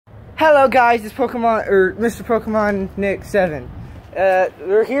Hello guys, it's Pokemon, or Mr. Pokemon Nick 7.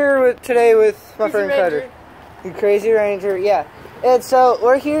 We're here today with my friend Cutter. Crazy Ranger, yeah. And so,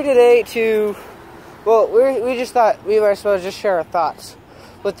 we're here today to, well, we just thought we were supposed to just share our thoughts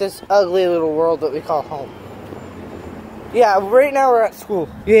with this ugly little world that we call home. Yeah, right now we're at school.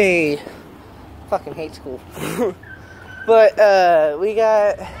 Yay. Fucking hate school. But, we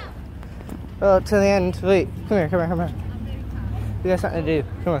got, well, to the end. Wait, come here. We got something to do.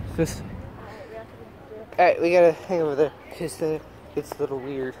 Come on, just. Alright, we gotta hang over there because it's a little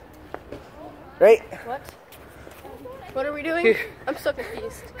weird. Right? What? What are we doing? I'm so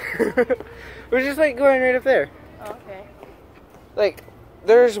confused. We're just like going right up there. Oh, okay. Like,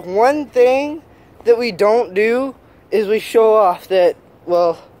 there's one thing that we don't do is we show off that,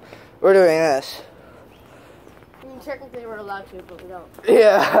 well, we're doing this. I mean, technically we're allowed to, but we don't.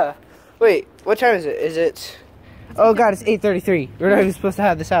 Yeah. Wait, what time is it? Is it? Oh god, it's 8:33. We're not even supposed to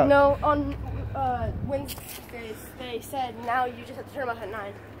have this out. No, on Wednesdays they said now you just have to turn them off at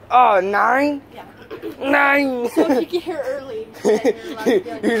 9. Oh, 9? Yeah. 9! So if you get here early, then you're allowed to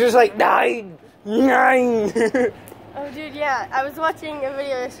go. You're just like, 9! Oh dude, yeah. I was watching a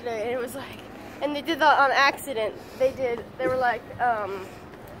video yesterday and it was like, and they did that on accident. They were like,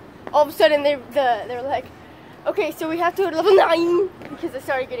 all of a sudden they were like, okay, so we have to go to level 9 because they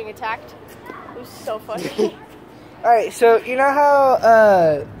started getting attacked. It was so funny. Alright, so you know how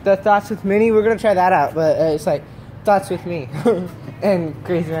the Thoughts with Minnie, we're going to try that out, but it's like Thoughts with Me and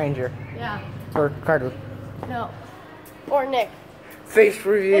Crazy Ranger. Yeah. Or Carter. No. Or Nick. Face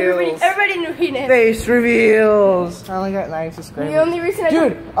reveals. Everybody knew he did. Face reveals. I only got 9 subscribers. The only reason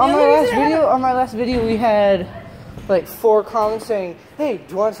Dude, on my last video we had like 4 comments saying, hey, do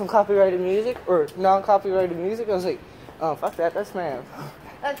you want some copyrighted music or non-copyrighted music? I was like, oh, fuck that, that's spam.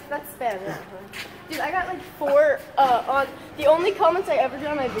 That's spam, yeah. Dude, I got like 4 on the only comments I ever do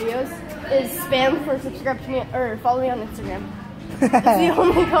on my videos is spam for subscribe to me or follow me on Instagram. That's the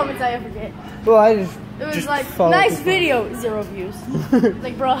only comments I ever get. Well, it was like nice video, 0 views.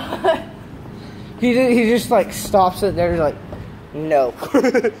 Like, bro. He just like stops it there, like, no.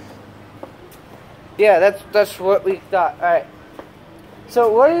 Yeah, that's what we thought. All right.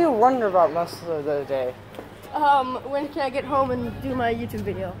 So, what do you wonder about most of the day? When can I get home and do my YouTube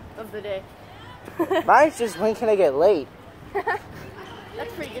video of the day? Mine's just when can I get laid? That's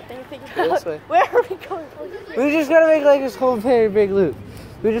a pretty good thing to think about. This way. Where are we going? We just gotta make like this whole very big loop.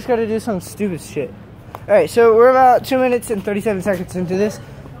 We just gotta do some stupid shit. Alright, so we're about 2 minutes and 37 seconds into this.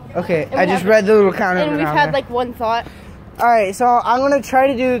 Okay, I just read the little counter. And we've had like one thought. Alright, so I'm gonna try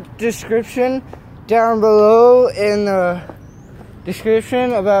to do description down below in the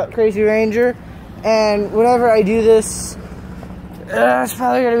description about Crazy Ranger. And whenever I do this, it's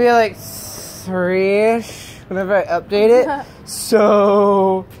probably gonna be like 3-ish whenever I update it.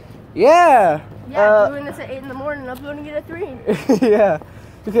 So, yeah. Yeah, doing this at 8 in the morning and uploading it at 3. Yeah,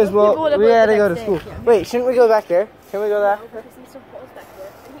 because, well, we had to go to school. Yeah. Wait, shouldn't we go back there? Can we go there? No, Mr. Wall's back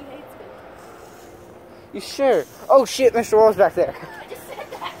there. He hates me. You sure? Oh, shit, Mr. Wall's back there. I just said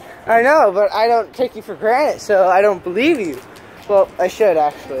that. I know, but I don't take you for granted, so I don't believe you. Well, I should,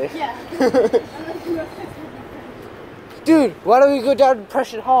 actually. Yeah. Dude, why don't we go down to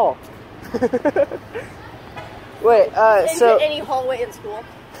Depression Hall? Wait, so... any hallway in school.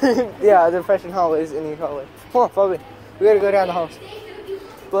 Yeah, the Depression Hallway is any hallway. Come on, follow me. We gotta go down the halls.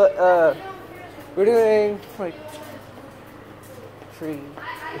 But, we're doing, like... Tree.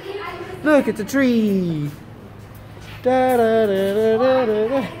 Look, it's a tree!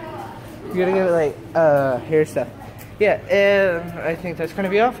 Da-da-da-da-da-da. You gotta get, like, hair stuff. Yeah, and I think that's gonna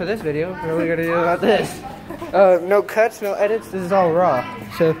be all for this video. What are we gonna do about this? No cuts, no edits, this is all raw.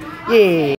 So, yeah.